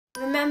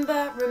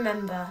Remember,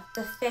 remember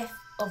the 5th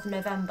of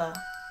November,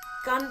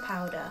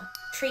 gunpowder,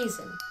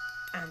 treason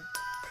and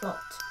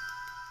plot.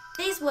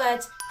 These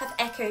words have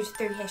echoed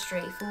through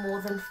history for more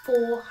than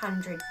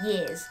 400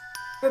 years,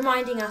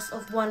 reminding us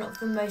of one of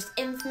the most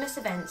infamous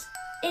events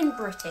in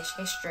British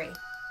history,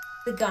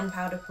 the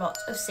Gunpowder Plot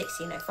of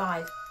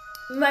 1605.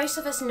 Most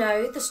of us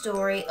know the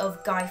story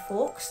of Guy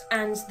Fawkes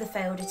and the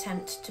failed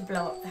attempt to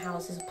blow up the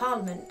Houses of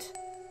Parliament.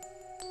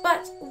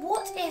 But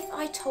what if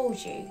I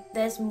told you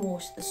there's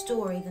more to the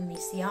story than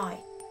meets the eye?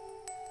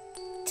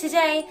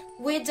 Today,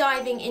 we're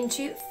diving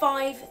into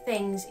 5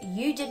 things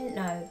you didn't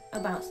know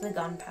about the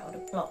Gunpowder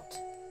Plot.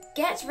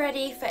 Get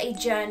ready for a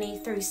journey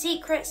through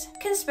secrets,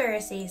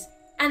 conspiracies,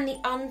 and the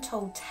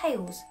untold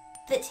tales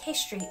that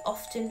history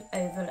often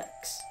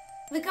overlooks.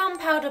 The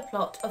Gunpowder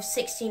Plot of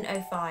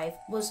 1605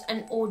 was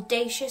an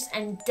audacious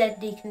and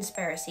deadly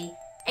conspiracy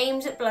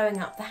aimed at blowing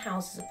up the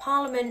Houses of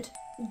Parliament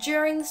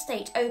during the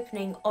state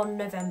opening on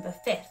November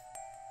 5th,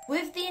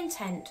 with the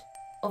intent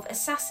of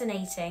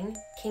assassinating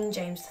King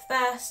James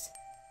I,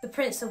 the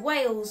Prince of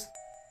Wales,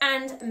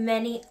 and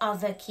many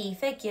other key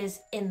figures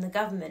in the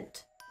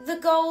government. The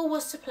goal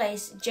was to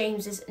place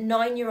James's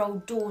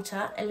 9-year-old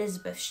daughter,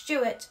 Elizabeth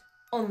Stuart,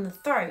 on the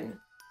throne,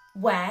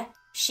 where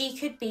she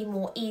could be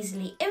more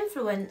easily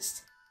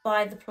influenced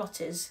by the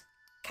plotters'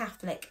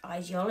 Catholic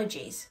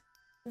ideologies.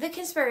 The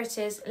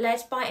conspirators,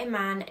 led by a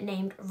man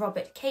named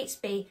Robert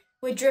Catesby,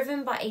 were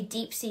driven by a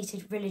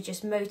deep-seated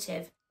religious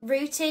motive,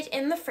 rooted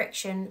in the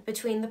friction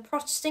between the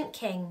Protestant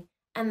king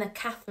and the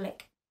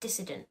Catholic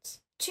dissidents.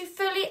 To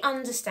fully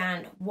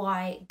understand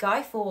why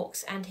Guy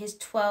Fawkes and his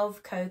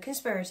 12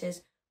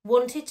 co-conspirators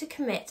wanted to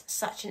commit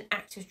such an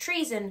act of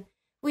treason,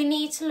 we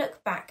need to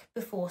look back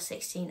before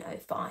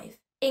 1605.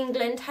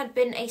 England had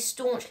been a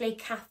staunchly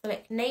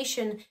Catholic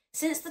nation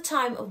since the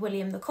time of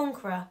William the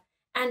Conqueror,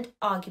 and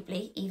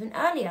arguably even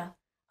earlier,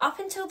 up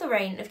until the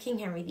reign of King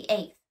Henry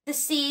VIII. The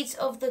seeds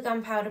of the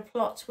Gunpowder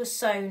Plot were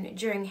sown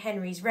during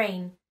Henry's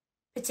reign,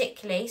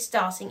 particularly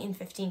starting in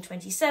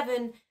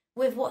 1527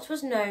 with what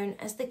was known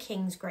as the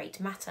King's Great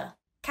Matter.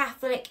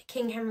 Catholic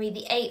King Henry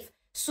VIII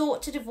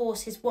sought to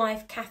divorce his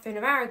wife Catherine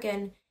of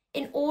Aragon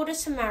in order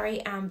to marry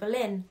Anne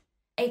Boleyn,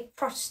 a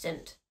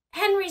Protestant.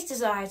 Henry's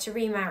desire to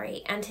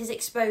remarry and his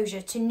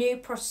exposure to new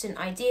Protestant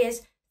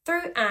ideas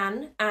through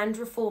Anne and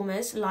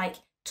reformers like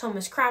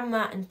Thomas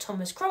Cranmer and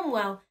Thomas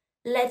Cromwell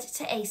led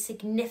to a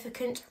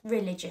significant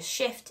religious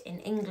shift in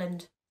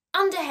England.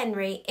 Under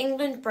Henry,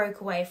 England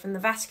broke away from the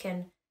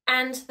Vatican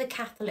and the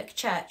Catholic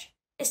Church,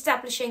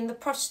 establishing the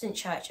Protestant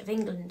Church of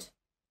England.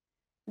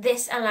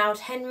 This allowed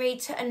Henry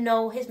to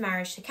annul his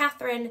marriage to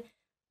Catherine,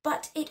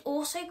 but it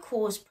also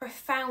caused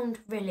profound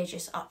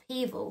religious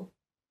upheaval.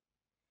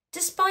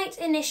 Despite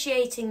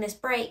initiating this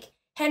break,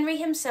 Henry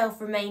himself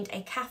remained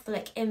a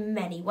Catholic in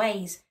many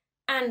ways,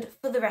 and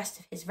for the rest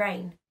of his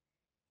reign.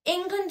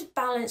 England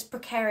balanced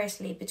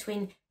precariously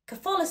between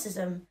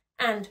Catholicism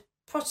and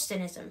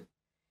Protestantism.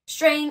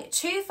 Straying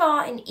too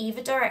far in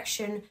either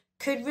direction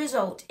could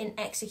result in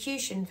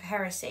execution for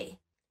heresy.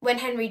 When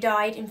Henry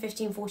died in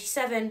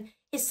 1547,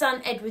 his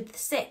son Edward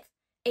VI,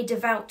 a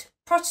devout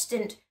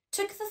Protestant,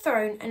 took the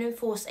throne and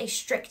enforced a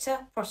stricter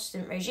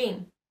Protestant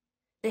regime.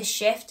 This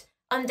shift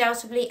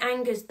undoubtedly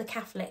angered the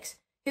Catholics,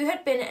 who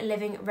had been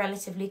living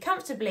relatively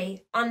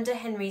comfortably under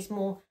Henry's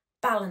more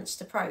balanced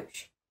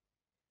approach.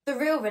 The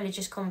real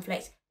religious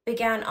conflict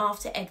began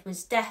after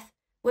Edward's death,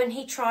 when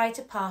he tried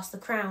to pass the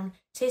crown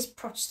to his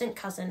Protestant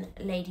cousin,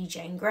 Lady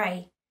Jane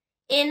Grey,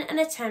 in an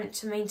attempt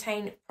to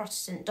maintain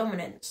Protestant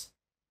dominance.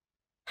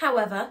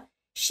 However,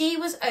 she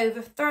was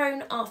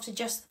overthrown after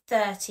just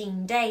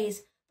 13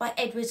 days by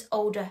Edward's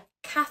older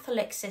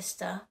Catholic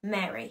sister,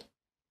 Mary.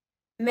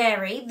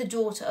 Mary, the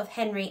daughter of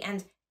Henry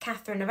and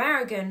Catherine of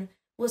Aragon,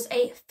 was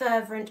a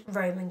fervent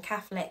Roman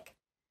Catholic.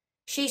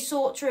 She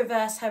sought to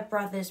reverse her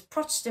brother's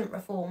Protestant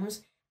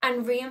reforms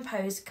and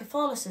reimpose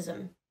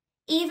Catholicism,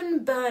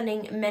 even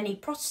burning many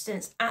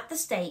Protestants at the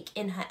stake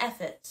in her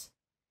efforts.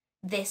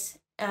 This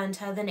earned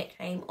her the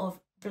nickname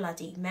of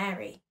Bloody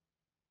Mary.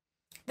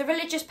 The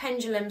religious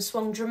pendulum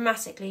swung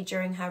dramatically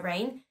during her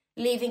reign,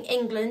 leaving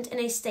England in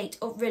a state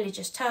of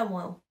religious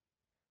turmoil.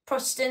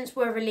 Protestants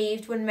were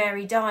relieved when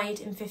Mary died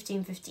in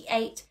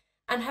 1558,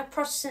 and her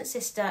Protestant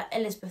sister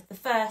Elizabeth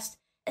I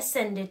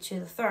ascended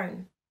to the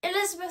throne.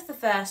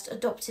 Elizabeth I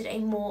adopted a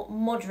more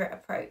moderate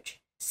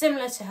approach,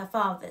 similar to her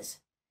father's.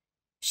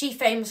 She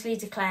famously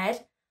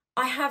declared,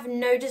 "I have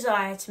no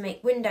desire to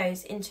make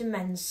windows into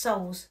men's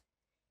souls,"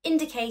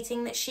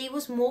 indicating that she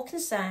was more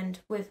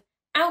concerned with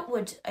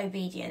outward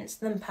obedience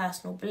than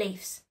personal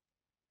beliefs.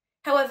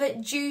 However,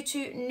 due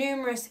to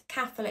numerous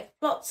Catholic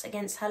plots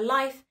against her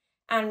life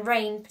and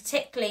reign,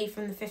 particularly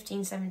from the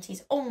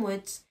 1570s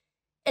onwards,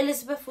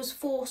 Elizabeth was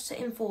forced to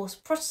enforce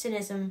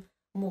Protestantism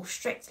more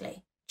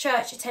strictly.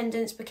 Church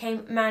attendance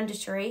became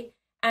mandatory,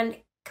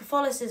 and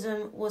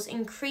Catholicism was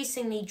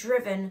increasingly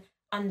driven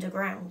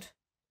underground.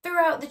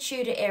 Throughout the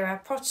Tudor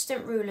era,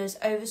 Protestant rulers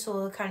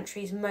oversaw the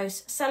country's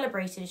most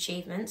celebrated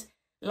achievements,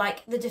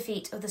 like the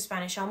defeat of the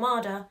Spanish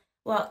Armada,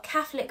 while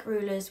Catholic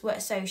rulers were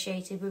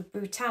associated with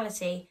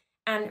brutality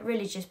and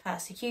religious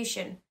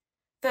persecution,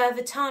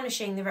 further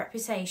tarnishing the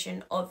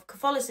reputation of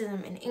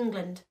Catholicism in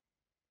England.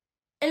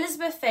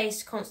 Elizabeth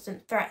faced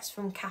constant threats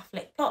from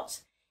Catholic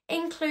plots,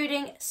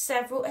 including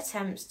several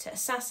attempts to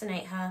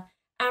assassinate her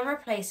and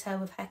replace her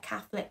with her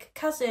Catholic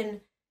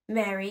cousin,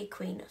 Mary,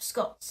 Queen of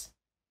Scots.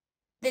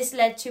 This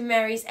led to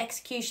Mary's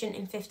execution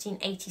in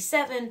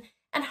 1587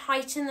 and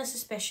heightened the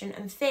suspicion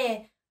and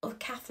fear of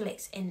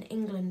Catholics in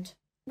England.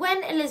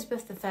 When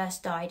Elizabeth I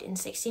died in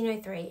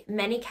 1603,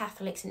 many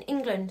Catholics in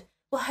England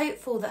were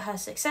hopeful that her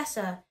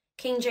successor,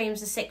 King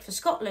James VI of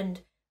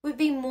Scotland, would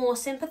be more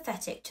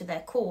sympathetic to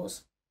their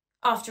cause.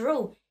 After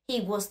all, he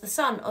was the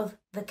son of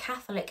the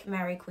Catholic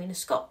Mary, Queen of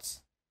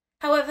Scots.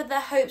 However, their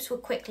hopes were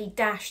quickly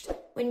dashed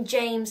when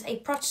James, a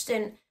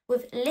Protestant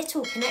with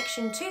little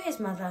connection to his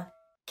mother,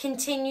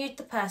 continued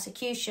the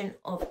persecution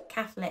of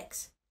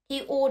Catholics.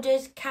 He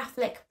ordered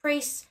Catholic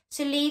priests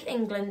to leave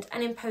England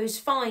and impose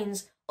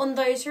fines on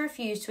those who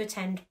refused to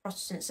attend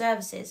Protestant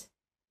services.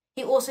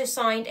 He also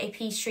signed a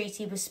peace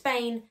treaty with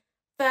Spain,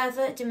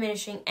 further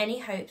diminishing any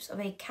hopes of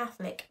a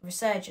Catholic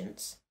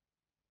resurgence.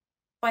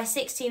 By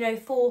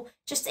 1604,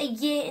 just a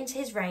year into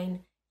his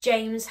reign,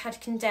 James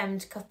had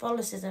condemned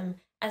Catholicism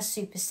as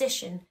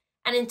superstition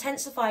and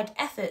intensified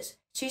efforts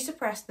to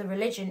suppress the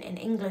religion in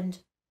England.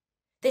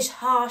 This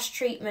harsh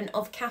treatment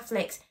of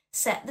Catholics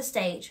set the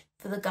stage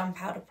for the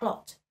Gunpowder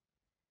Plot.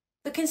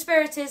 The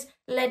conspirators,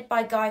 led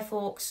by Guy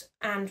Fawkes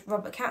and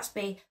Robert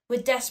Catesby, were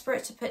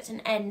desperate to put an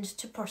end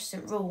to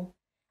Protestant rule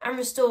and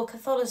restore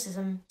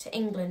Catholicism to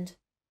England.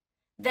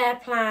 Their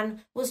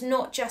plan was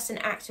not just an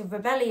act of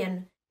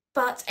rebellion,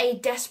 but a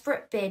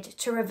desperate bid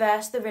to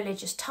reverse the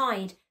religious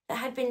tide that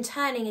had been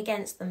turning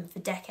against them for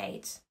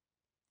decades.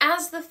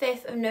 As the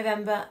 5th of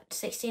November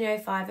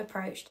 1605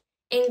 approached,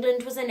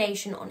 England was a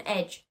nation on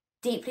edge,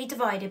 deeply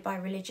divided by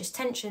religious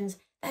tensions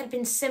that had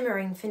been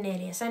simmering for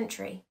nearly a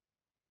century.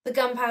 The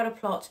Gunpowder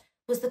Plot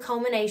was the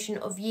culmination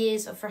of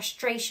years of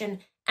frustration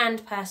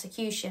and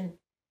persecution,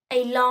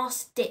 a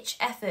last-ditch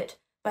effort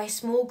by a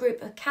small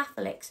group of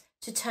Catholics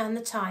to turn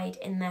the tide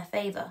in their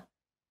favour.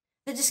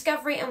 The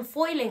discovery and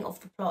foiling of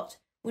the plot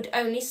would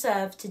only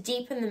serve to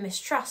deepen the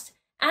mistrust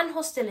and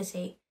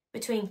hostility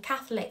between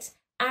Catholics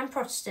and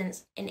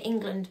Protestants in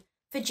England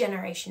for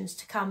generations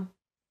to come.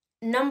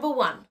 Number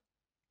 1.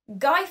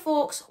 Guy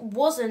Fawkes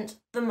wasn't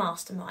the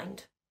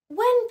mastermind.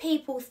 When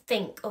people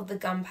think of the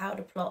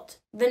Gunpowder Plot,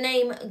 the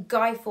name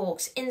Guy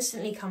Fawkes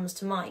instantly comes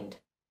to mind.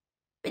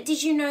 But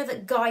did you know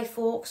that Guy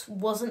Fawkes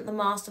wasn't the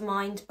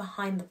mastermind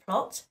behind the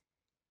plot?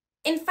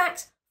 In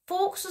fact,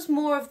 Fawkes was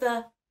more of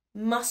the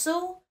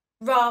muscle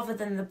rather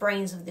than the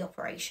brains of the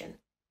operation.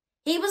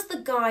 He was the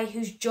guy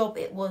whose job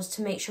it was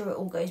to make sure it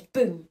all goes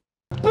boom.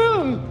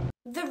 Boom!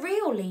 The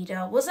real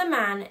leader was a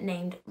man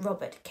named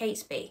Robert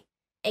Catesby,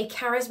 a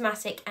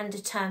charismatic and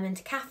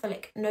determined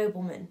Catholic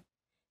nobleman.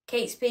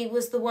 Catesby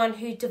was the one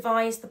who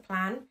devised the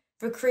plan,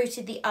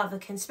 recruited the other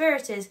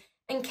conspirators,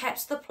 and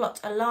kept the plot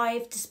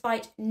alive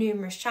despite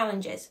numerous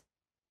challenges.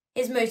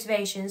 His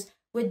motivations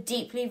were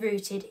deeply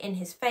rooted in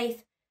his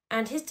faith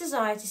and his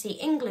desire to see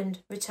England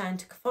return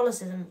to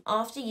Catholicism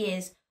after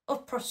years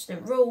of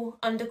Protestant rule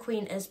under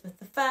Queen Elizabeth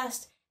I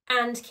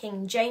and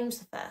King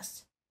James I.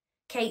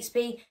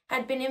 Catesby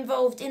had been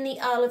involved in the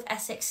Earl of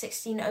Essex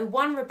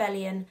 1601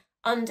 rebellion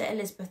under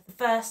Elizabeth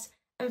I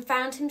and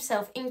found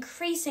himself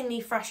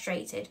increasingly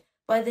frustrated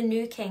by the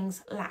new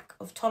king's lack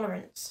of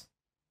tolerance.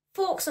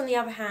 Fawkes, on the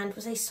other hand,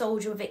 was a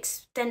soldier with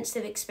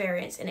extensive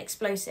experience in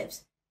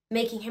explosives,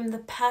 making him the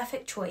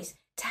perfect choice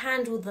to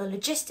handle the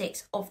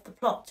logistics of the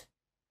plot.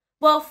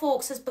 While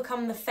Fawkes has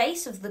become the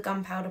face of the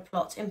Gunpowder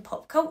Plot in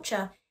pop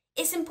culture,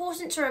 it's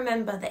important to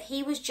remember that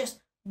he was just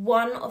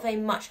one of a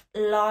much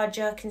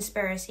larger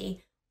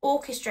conspiracy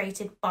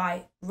orchestrated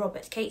by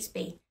Robert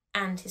Catesby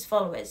and his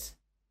followers.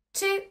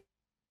 2.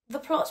 The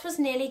plot was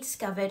nearly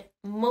discovered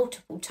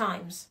multiple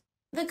times.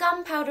 The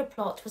Gunpowder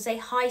Plot was a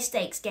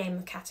high-stakes game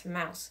of cat and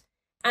mouse,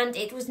 and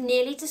it was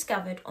nearly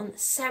discovered on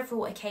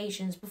several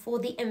occasions before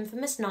the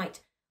infamous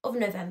night of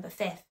November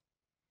 5th.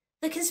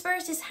 The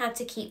conspirators had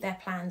to keep their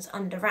plans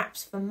under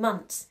wraps for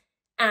months,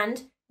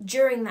 and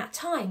during that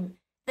time,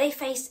 they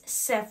faced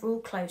several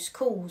close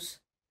calls.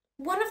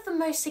 One of the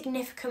most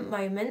significant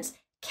moments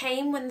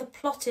came when the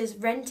plotters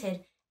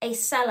rented a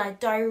cellar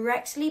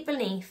directly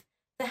beneath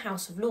the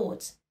House of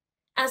Lords.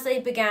 As they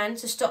began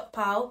to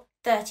stockpile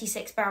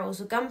 36 barrels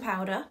of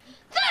gunpowder.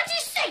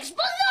 36?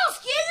 But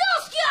last year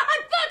I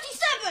had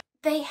 37!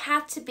 They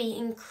had to be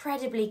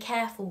incredibly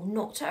careful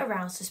not to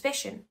arouse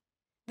suspicion.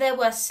 There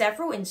were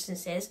several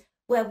instances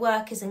where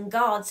workers and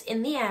guards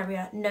in the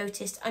area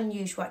noticed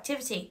unusual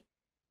activity,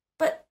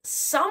 but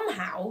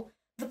somehow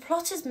the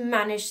plotters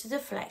managed to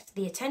deflect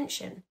the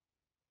attention.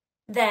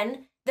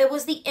 Then there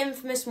was the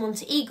infamous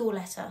Monteagle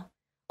letter.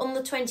 On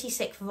the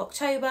 26th of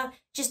October,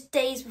 just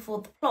days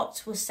before the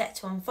plot was set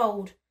to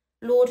unfold,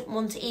 Lord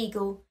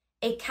Monteagle,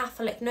 a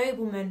Catholic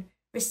nobleman,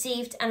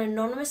 received an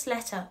anonymous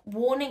letter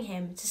warning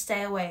him to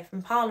stay away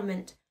from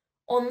Parliament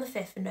on the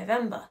 5th of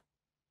November.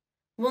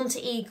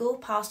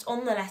 Monteagle passed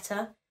on the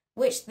letter,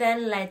 which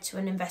then led to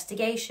an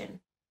investigation.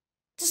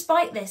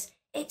 Despite this,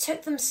 It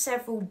took them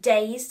several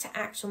days to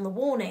act on the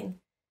warning,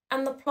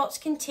 and the plot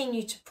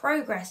continued to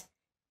progress,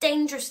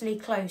 dangerously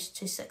close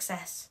to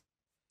success.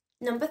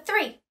 Number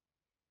 3.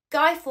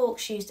 Guy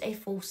Fawkes used a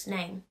false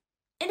name.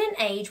 In an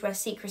age where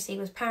secrecy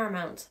was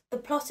paramount, the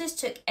plotters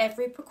took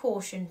every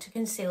precaution to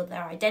conceal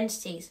their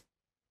identities.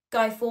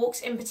 Guy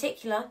Fawkes, in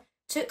particular,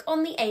 took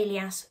on the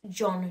alias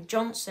John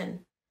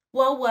Johnson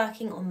while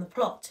working on the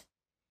plot.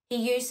 He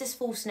used this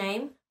false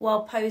name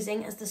while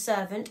posing as the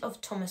servant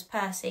of Thomas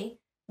Percy,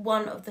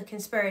 one of the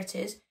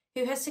conspirators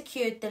who had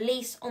secured the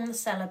lease on the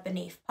cellar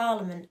beneath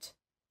Parliament.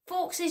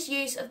 Fawkes's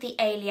use of the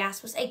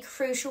alias was a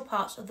crucial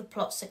part of the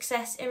plot's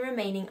success in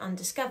remaining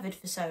undiscovered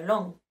for so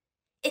long.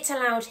 It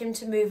allowed him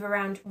to move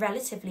around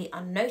relatively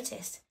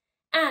unnoticed,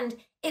 and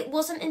it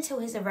wasn't until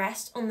his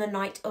arrest on the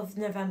night of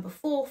November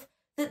 4th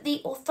that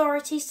the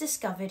authorities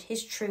discovered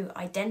his true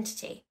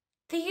identity.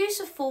 The use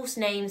of false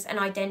names and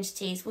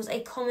identities was a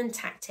common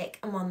tactic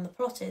among the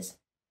plotters,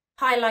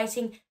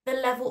 highlighting the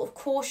level of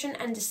caution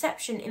and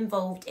deception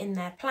involved in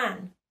their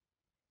plan.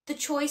 The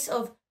choice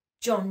of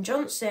John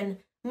Johnson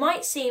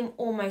might seem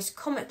almost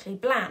comically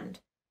bland,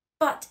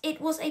 but it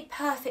was a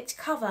perfect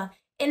cover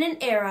in an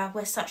era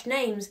where such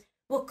names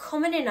were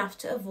common enough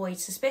to avoid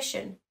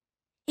suspicion.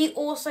 He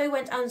also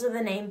went under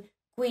the name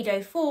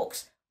Guy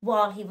Fawkes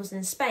while he was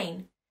in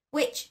Spain,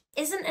 which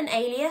isn't an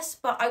alias,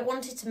 but I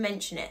wanted to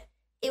mention it.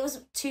 It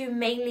was to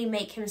mainly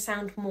make him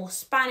sound more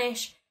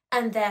Spanish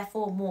and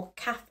therefore more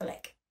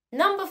Catholic.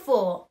 Number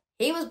 4.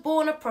 He was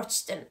born a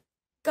Protestant.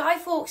 Guy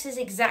Fawkes'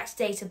 exact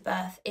date of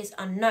birth is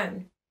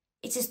unknown.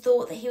 It is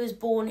thought that he was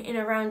born in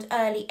around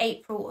early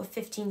April of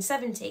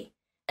 1570,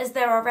 as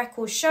there are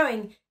records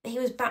showing that he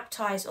was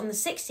baptised on the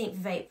 16th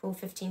of April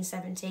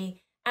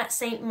 1570 at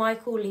St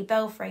Michael le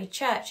Belfray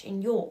Church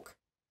in York.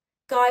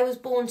 Guy was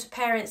born to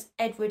parents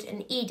Edward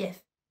and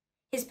Edith.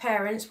 His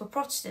parents were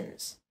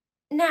Protestants.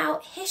 Now,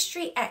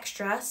 History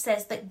Extra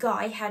says that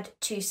Guy had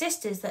 2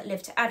 sisters that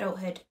lived to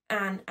adulthood,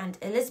 Anne and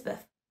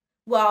Elizabeth,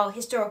 while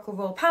Historical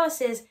Royal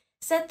Palaces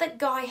said that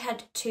Guy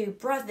had 2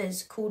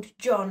 brothers called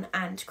John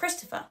and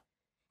Christopher.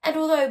 And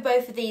although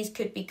both of these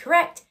could be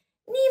correct,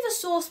 neither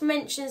source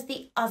mentions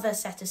the other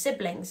set of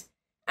siblings,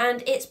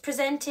 and it's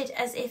presented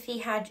as if he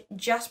had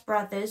just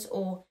brothers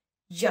or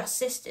just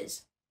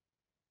sisters.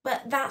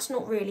 But that's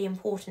not really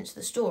important to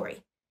the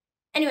story.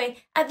 Anyway,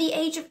 at the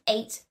age of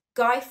 8,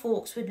 Guy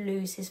Fawkes would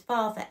lose his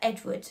father,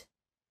 Edward.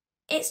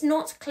 It's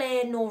not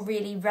clear nor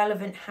really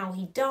relevant how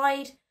he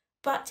died,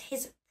 but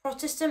his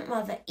Protestant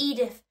mother,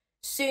 Edith,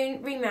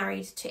 soon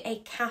remarried to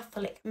a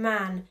Catholic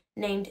man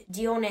named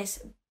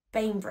Dionys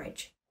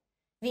Bainbridge.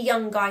 The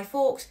young Guy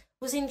Fawkes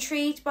was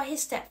intrigued by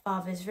his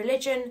stepfather's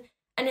religion,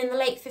 and in the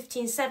late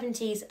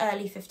 1570s,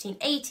 early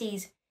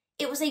 1580s,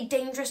 it was a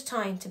dangerous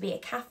time to be a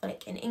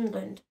Catholic in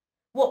England,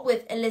 what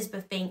with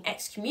Elizabeth being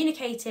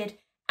excommunicated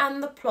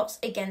and the plots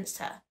against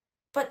her.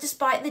 But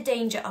despite the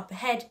danger up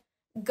ahead,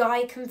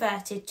 Guy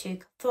converted to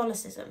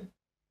Catholicism.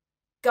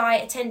 Guy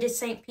attended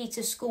St.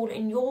 Peter's School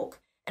in York,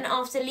 and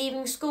after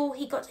leaving school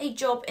he got a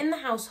job in the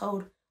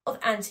household of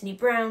Anthony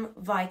Browne,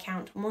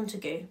 Viscount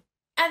Monteagle.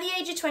 At the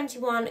age of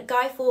 21,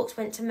 Guy Fawkes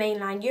went to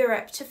mainland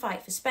Europe to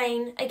fight for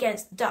Spain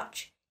against the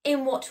Dutch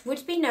in what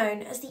would be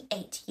known as the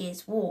 8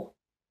 Years' War.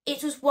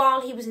 It was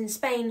while he was in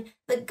Spain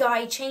that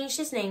Guy changed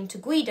his name to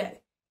Guido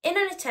in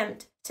an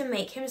attempt to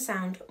make him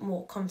sound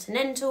more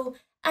continental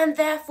and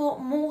therefore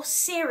more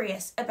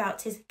serious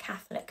about his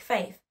Catholic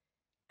faith.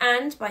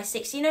 And by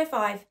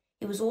 1605,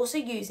 he was also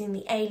using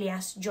the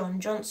alias John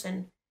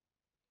Johnson.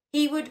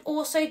 He would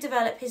also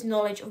develop his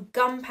knowledge of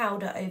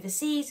gunpowder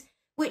overseas,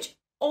 which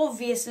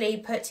obviously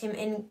put him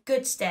in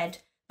good stead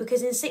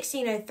because in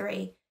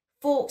 1603,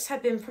 Fawkes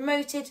had been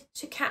promoted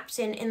to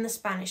captain in the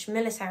Spanish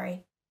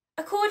military.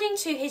 According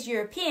to his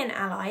European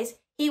allies,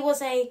 he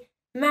was a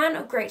man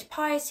of great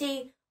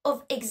piety,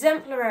 of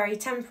exemplary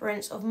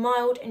temperance, of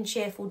mild and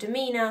cheerful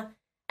demeanour,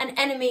 an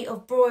enemy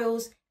of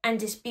broils and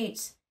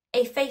disputes,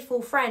 a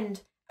faithful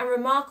friend, and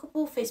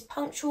remarkable for his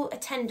punctual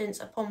attendance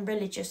upon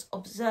religious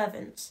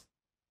observance.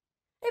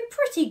 A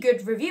pretty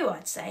good review,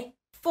 I'd say.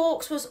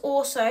 Fawkes was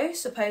also,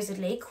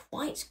 supposedly,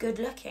 quite good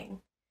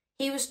looking.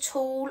 He was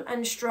tall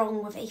and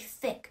strong with a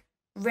thick,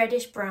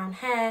 reddish-brown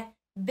hair,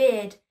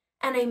 beard,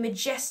 and a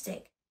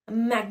majestic,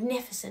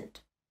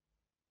 magnificent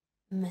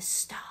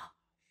moustache.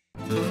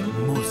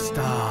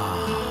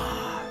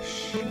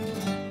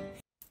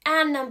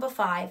 And number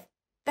 5.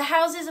 The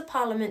Houses of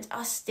Parliament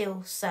are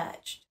still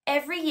searched.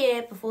 Every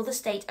year before the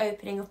state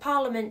opening of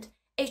Parliament,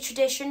 a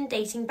tradition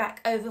dating back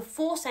over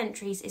 4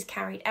 centuries is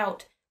carried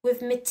out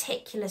with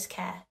meticulous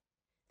care.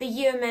 The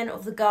yeomen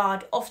of the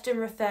guard, often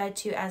referred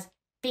to as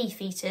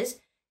beefeaters,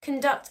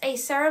 conduct a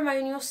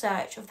ceremonial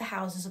search of the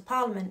Houses of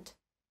Parliament.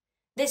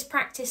 This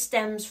practice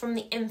stems from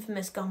the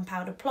infamous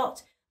Gunpowder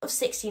Plot of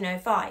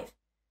 1605,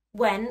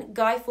 when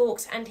Guy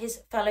Fawkes and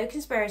his fellow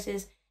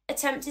conspirators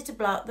attempted to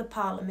blow up the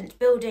Parliament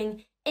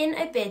building in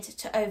a bid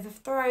to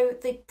overthrow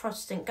the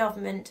Protestant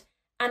government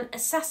and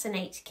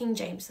assassinate King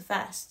James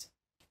I.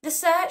 The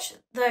search,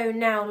 though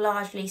now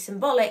largely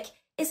symbolic,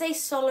 is a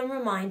solemn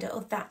reminder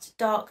of that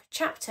dark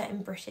chapter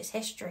in British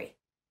history.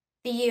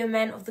 The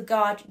yeomen of the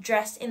guard,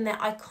 dressed in their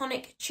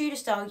iconic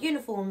Tudor-style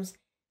uniforms,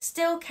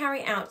 still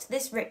carry out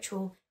this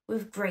ritual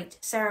with great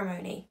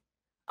ceremony.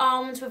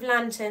 Armed with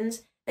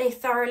lanterns, they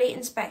thoroughly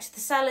inspect the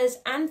cellars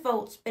and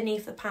vaults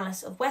beneath the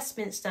Palace of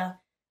Westminster,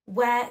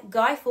 where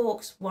Guy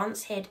Fawkes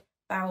once hid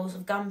barrels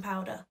of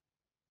gunpowder.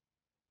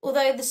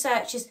 Although the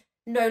search is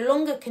no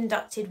longer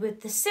conducted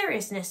with the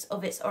seriousness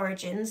of its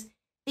origins,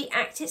 the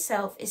act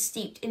itself is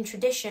steeped in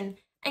tradition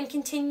and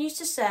continues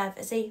to serve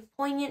as a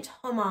poignant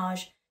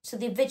homage to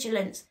the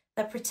vigilance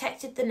that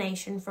protected the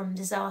nation from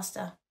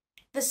disaster.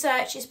 The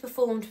search is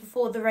performed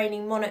before the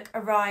reigning monarch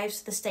arrives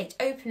for the state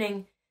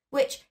opening,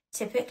 which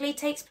typically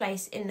takes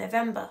place in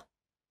November.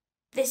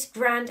 This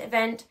grand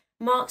event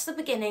marks the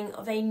beginning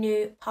of a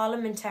new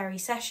parliamentary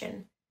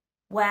session,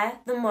 where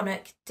the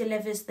monarch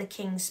delivers the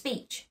King's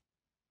Speech,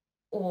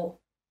 or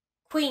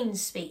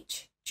Queen's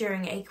Speech,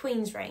 during a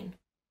Queen's reign,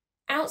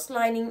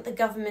 outlining the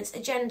government's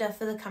agenda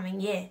for the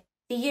coming year.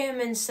 The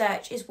yeoman's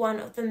search is one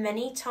of the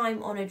many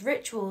time-honoured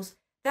rituals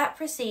that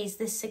precedes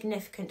this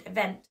significant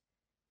event,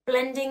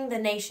 blending the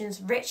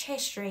nation's rich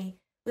history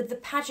with the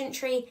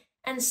pageantry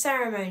and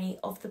ceremony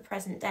of the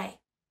present day.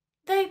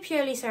 Though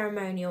purely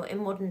ceremonial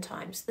in modern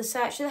times, the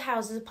search of the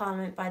Houses of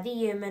Parliament by the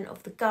yeomen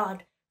of the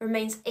Guard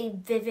remains a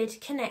vivid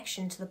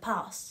connection to the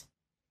past.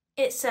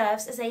 It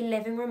serves as a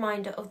living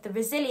reminder of the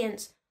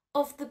resilience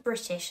of the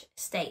British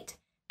state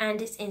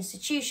and its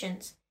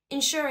institutions,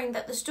 ensuring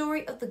that the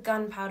story of the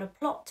Gunpowder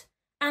Plot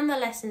and the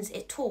lessons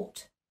it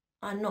taught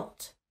are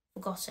not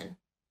forgotten.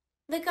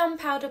 The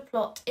Gunpowder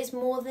Plot is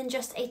more than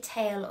just a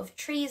tale of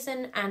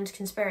treason and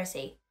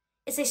conspiracy.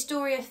 It's a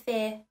story of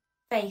fear,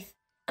 faith,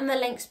 and the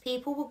lengths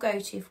people will go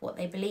to for what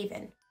they believe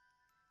in.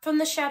 From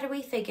the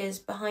shadowy figures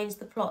behind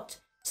the plot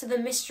to the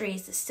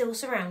mysteries that still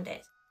surround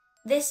it,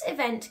 this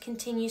event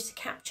continues to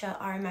capture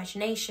our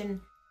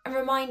imagination and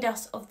remind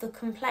us of the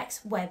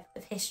complex web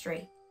of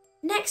history.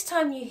 Next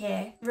time you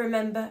hear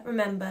Remember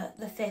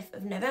the 5th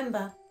of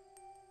November,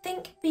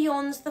 think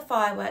beyond the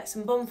fireworks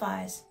and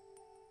bonfires.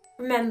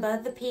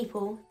 Remember the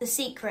people, the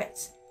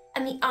secrets,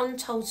 and the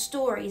untold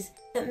stories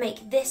that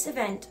make this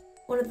event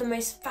one of the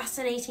most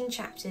fascinating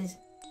chapters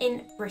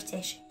in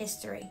British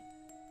history.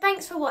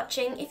 Thanks for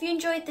watching. If you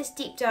enjoyed this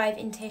deep dive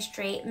into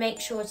history, make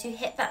sure to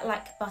hit that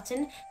like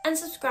button and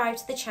subscribe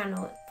to the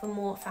channel for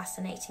more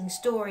fascinating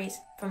stories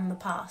from the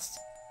past.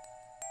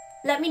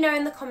 Let me know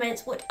in the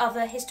comments what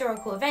other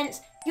historical events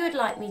you would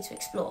like me to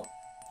explore.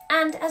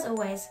 And as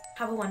always,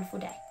 have a wonderful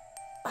day.